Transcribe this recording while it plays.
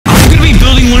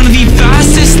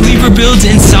builds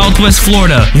in Southwest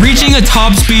Florida, reaching a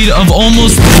top speed of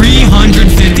almost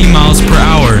 350 miles per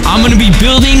hour. I'm gonna be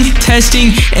building,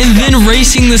 testing, and then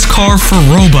racing this car for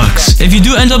Robux. If you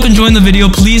do end up enjoying the video,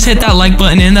 please hit that like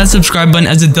button and that subscribe button,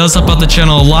 as it does help out the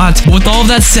channel a lot. With all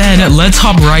that said, let's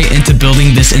hop right into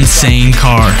building this insane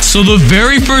car. So the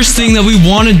very first thing that we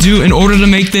want to do in order to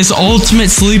make this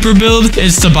ultimate sleeper build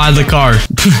is to buy the car.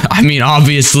 I mean,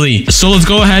 obviously. So let's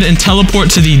go ahead and teleport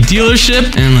to the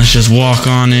dealership and let's just walk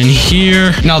on in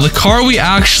here. Now the car we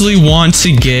actually want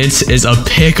to get is a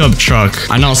pickup truck.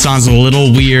 I know it sounds a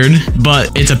little weird,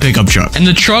 but it's a pickup truck. And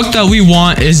the truck that we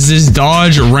want is this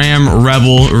Dodge Ram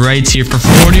Rebel right here for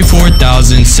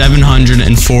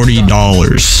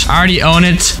 $44,740. I already own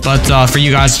it, but for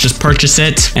you guys, just purchase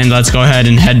it and let's go ahead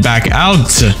and head back out.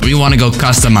 We want to go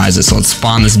customize it, so let's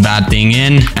spawn this bad thing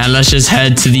in and let's just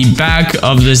head to the back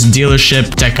of this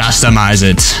dealership to customize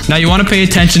it. Now you want to pay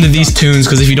attention to these tunes,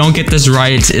 because if you don't get this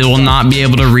right, it will not be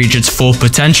able to reach its full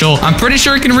potential. I'm pretty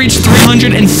sure it can reach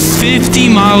 350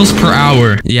 miles per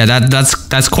hour. Yeah,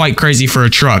 that's quite crazy for a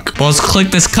truck. Well, let's click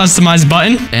this customize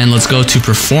button and let's go to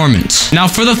performance. Now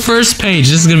for the first page,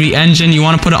 this is gonna be engine. You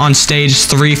want to put it on stage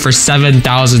 3 for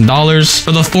 $7,000.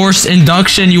 For the forced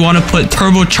induction, you want to put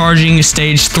turbocharging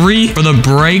stage 3. For the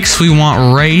brakes, we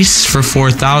want race for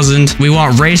 4,000. We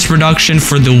want race reduction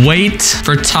for the weight.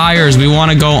 For tires, we want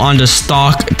to go onto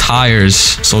stock tires.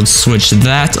 So let's switch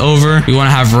that over. We want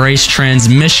to have race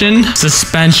transmission.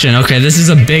 Suspension. Okay, this is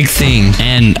a big thing.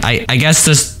 And I guess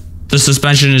the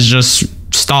suspension is just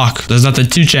stock. There's nothing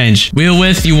to change. Wheel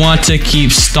width, you want to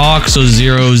keep stock, so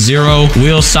 0, 0.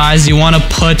 Wheel size, you want to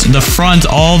put the front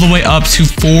all the way up to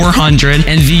 400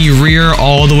 and the rear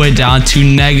all the way down to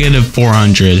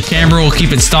 -400. Camber, will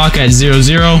keep it stock at 0,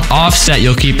 0. Offset,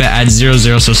 you'll keep it at 0,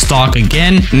 0, so stock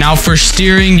again. Now for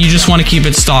steering, you just want to keep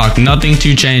it stock. Nothing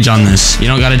to change on this. You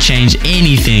don't got to change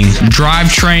anything.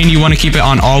 Drivetrain, you want to keep it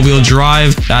on all-wheel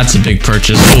drive. That's a big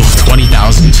purchase. Oof,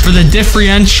 20,000. For the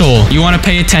differential, you want to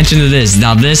pay attention to this.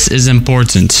 Now this is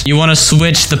important. You want to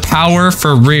switch the power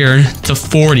for rear to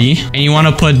 40, and you want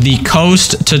to put the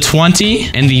coast to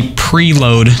 20 and the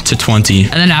preload to 20.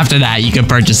 And then after that, you can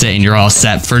purchase it and you're all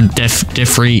set for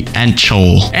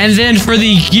differential. And then for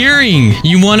the gearing,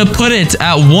 you want to put it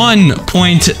at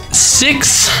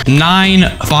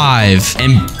 1.695,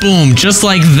 and boom, just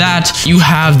like that, you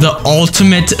have the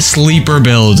ultimate sleeper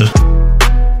build.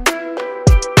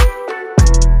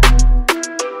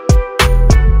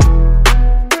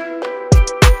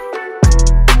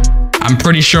 I'm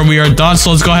pretty sure we are done, so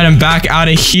let's go ahead and back out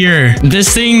of here. This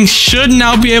thing should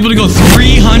now be able to go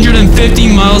 350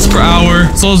 miles per hour.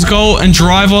 So let's go and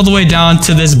drive all the way down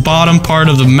to this bottom part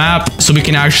of the map so we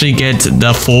can actually get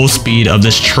the full speed of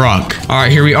this truck. All right,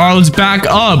 here we are. Let's back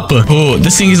up. Oh,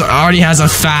 this thing already has a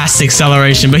fast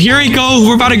acceleration, but here we go.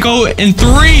 We're about to go in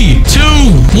 3,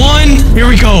 2, 1. Here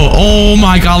we go. Oh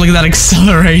my God, look at that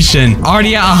acceleration.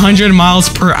 Already at 100 miles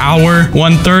per hour,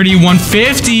 130,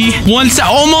 150,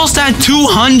 almost at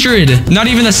 200. Not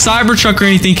even a Cybertruck or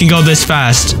anything can go this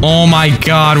fast. Oh my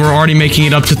God, we're already making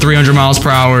it up to 300 miles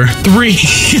per hour.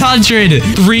 300,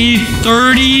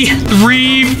 330,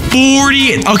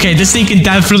 340. Okay, this thing can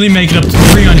definitely make it up to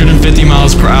 350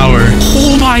 miles per hour.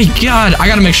 Oh my God, I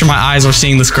gotta make sure my eyes are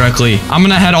seeing this correctly. I'm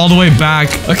gonna head all the way back.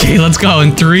 Okay, let's go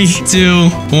in 3, 2,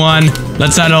 1.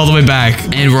 Let's head all the way back.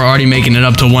 And we're already making it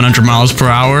up to 100 miles per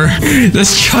hour.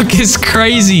 This truck is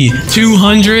crazy.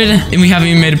 200, and we haven't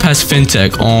even made it past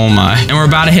FinTech. Oh my. And we're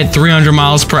about to hit 300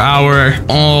 miles per hour.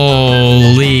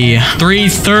 Holy.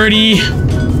 330.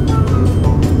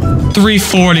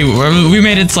 340. We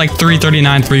made it to like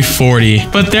 339, 340.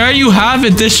 But there you have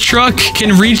it. This truck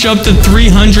can reach up to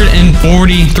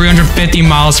 340, 350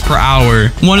 miles per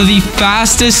hour. One of the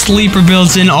fastest sleeper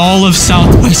builds in all of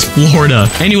Southwest Florida.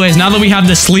 Anyways, now that we have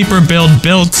the sleeper build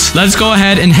built, let's go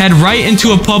ahead and head right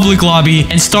into a public lobby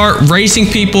and start racing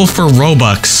people for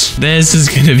Robux. This is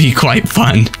gonna be quite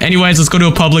fun. Anyways, let's go to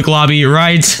a public lobby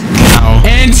right now.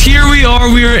 And here we are.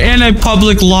 We are in a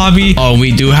public lobby. Oh,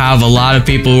 we do have a lot of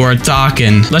people who are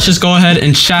talking. Let's just go ahead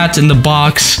and chat in the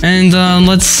box. And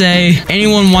let's say,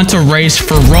 anyone want to race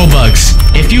for Robux?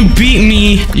 If you beat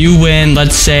me, you win,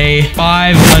 let's say,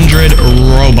 500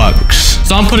 Robux.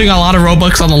 So I'm putting a lot of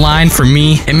Robux on the line for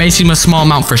me. It may seem a small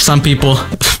amount for some people.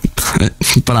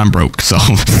 but I'm broke, so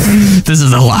this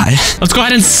is a lie. Let's go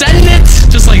ahead and send it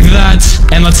just like that.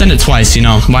 And let's send it twice, you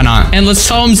know, why not? And let's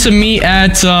tell them to meet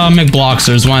at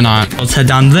McBloxers, why not? Let's head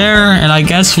down there, and I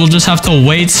guess we'll just have to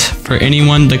wait for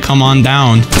anyone to come on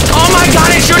down. Oh my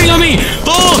god, he's shooting at me!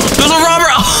 Oh, there's a robber!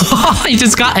 He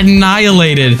just got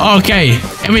annihilated. Okay.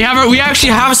 And we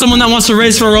actually have someone that wants to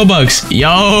race for Robux.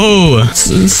 Yo.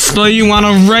 So you want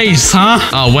to race, huh?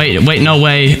 Oh, wait, no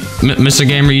way. Mr.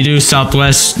 Gamer, you do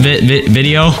Southwest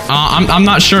video? I'm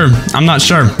not sure. I'm not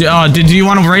sure. Do you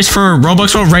want to race for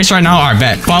Robux? We'll race right now. All right,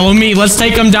 bet. Follow me. Let's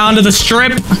take him down to the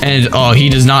strip. And, oh, he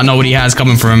does not know what he has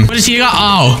coming for him. What does he got?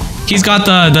 Oh. He's got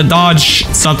the Dodge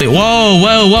something.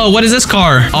 Whoa. What is this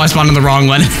car? Oh, I spawned in the wrong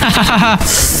one.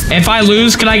 If I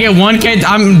lose, can I get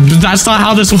 1K? That's not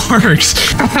how this works.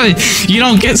 You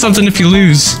don't get something if you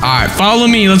lose. All right, follow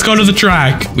me. Let's go to the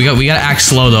track. We gotta act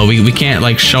slow though. We can't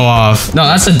like show off. No,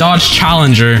 that's a Dodge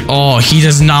Challenger. Oh, he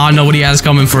does not know what he has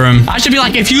coming for him. I should be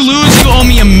like, if you lose, you owe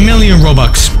me 1,000,000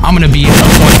 Robux. I'm gonna be a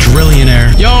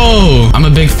quadrillionaire. Yo, I'm a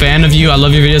big fan of you. I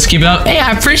love your videos. Keep it up. Hey,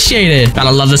 I appreciate it.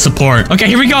 Gotta love the support. Okay,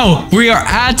 here we go. We are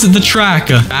at the track.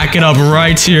 Back it up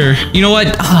right here. You know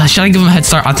what? Should I give him a head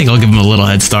start? I think I'll give him a little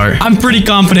head start. I'm pretty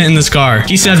confident in this car.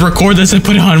 He said record this and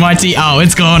put it on YT. Oh,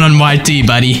 it's going on YT,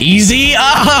 buddy. Easy.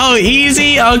 Oh,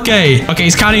 easy. Okay. Okay,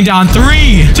 he's counting down.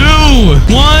 3, 2,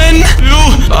 1,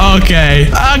 2.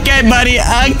 Okay. Okay, buddy.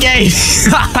 Okay.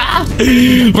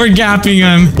 We're gapping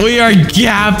him. We are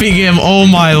gapping him. Oh,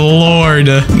 my Lord.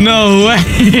 No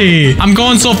way. I'm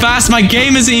going so fast, my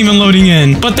game isn't even loading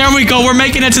in. But there we go. We're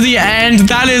making it to the end.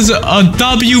 That is a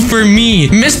W for me.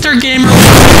 Mr. Gamer.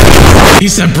 He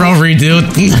said, bro, redo.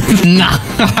 Nah.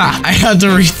 I had to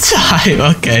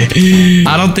retire. Okay.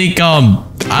 I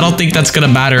don't think that's gonna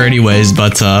matter anyways,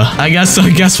 but I guess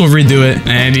we'll redo it.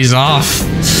 And he's off.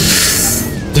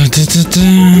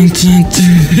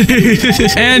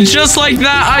 And just like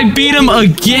that, I beat him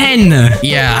again.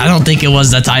 Yeah, I don't think it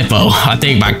was the typo. I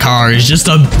think my car is just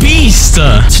a beast.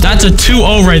 That's a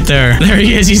 2-0 right there. There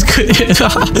he is. He's good.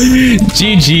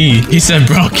 GG. He said,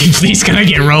 bro, please can I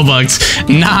get Robux?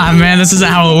 Nah, man, this isn't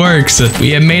how it works. We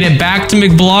have made it back to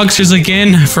McBlocksters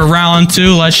again for round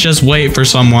 2. Let's just wait for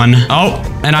someone. Oh,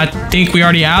 and I think we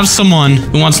already have someone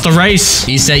who wants to race.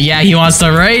 He said, yeah, he wants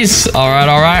to race. All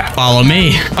right. Follow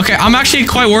me. Okay, I'm actually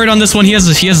quite worried on this one. He has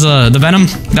the Venom.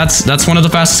 That's one of the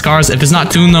fastest cars. If it's not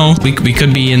tuned though, we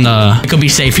could be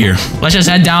safe here. Let's just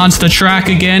head down to the track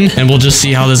again, and we'll just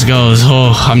see how this goes.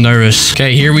 Oh, I'm nervous.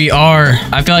 Okay, here we are.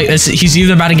 I feel like he's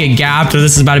either about to get gapped or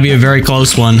this is about to be a very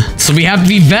close one. So we have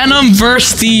the Venom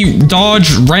versus the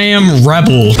Dodge Ram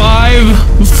Rebel.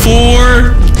 5,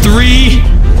 4, 3,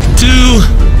 2,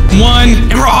 1,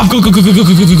 and we're off. Go.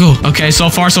 Okay, so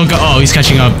far so good. Oh, he's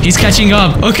catching up.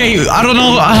 Okay, I don't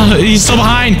know. He's still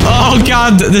behind. Oh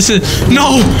god, this is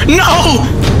no.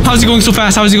 How is he going so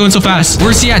fast?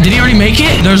 Where's he at? Did he already make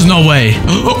it? There's no way.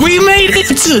 We made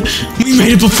it. We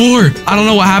made it before. I don't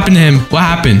know what happened to him. What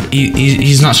happened?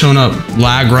 He's not showing up.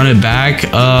 Lag, run it back.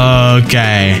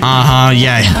 Okay.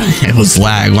 Yeah, it was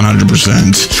lag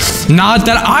 100%. Not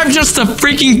that I'm just the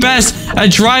freaking best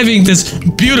at driving this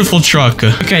beautiful truck.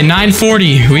 Okay,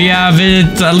 9:40. We have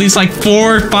it at least like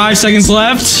 4 or 5 seconds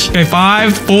left. Okay,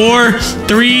 5, 4,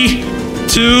 3,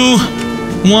 2,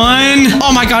 1.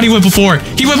 Oh my god, he went before.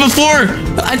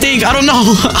 I think. I don't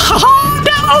know.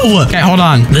 No. Okay, hold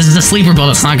on. This is a sleeper build.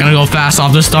 It's not gonna go fast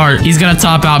off the start. He's gonna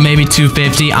top out maybe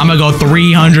 250. I'm gonna go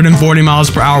 340 miles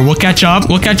per hour. We'll catch up.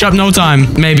 No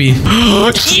time. Maybe.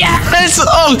 Yes.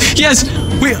 Oh, yes.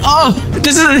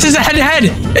 This is a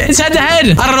head-to-head. It's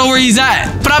head-to-head. I don't know where he's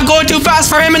at, but I'm going too fast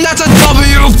for him, and that's a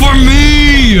W for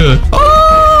me.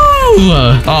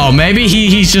 Oh, maybe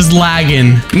he's just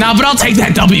lagging. Nah, but I'll take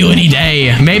that W any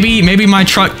day. Maybe my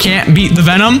truck can't beat the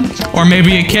Venom, or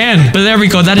maybe it can. But there we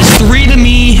go. That is 3 to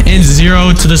me and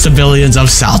 0 to the civilians of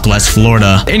Southwest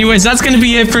Florida. Anyways, that's gonna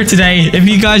be it for today. If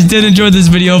you guys did enjoy this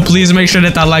video, please make sure to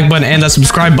hit that like button and that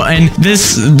subscribe button.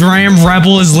 This Ram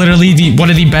Rebel is literally one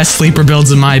of the best sleeper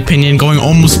builds in my opinion, going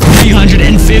almost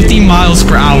 350 miles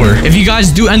per hour. If you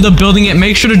guys do end up building it,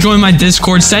 make sure to join my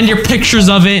Discord. Send your pictures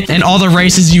of it and all the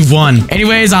races you've won.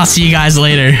 Anyways, I'll see you guys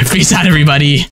later. Peace out, everybody.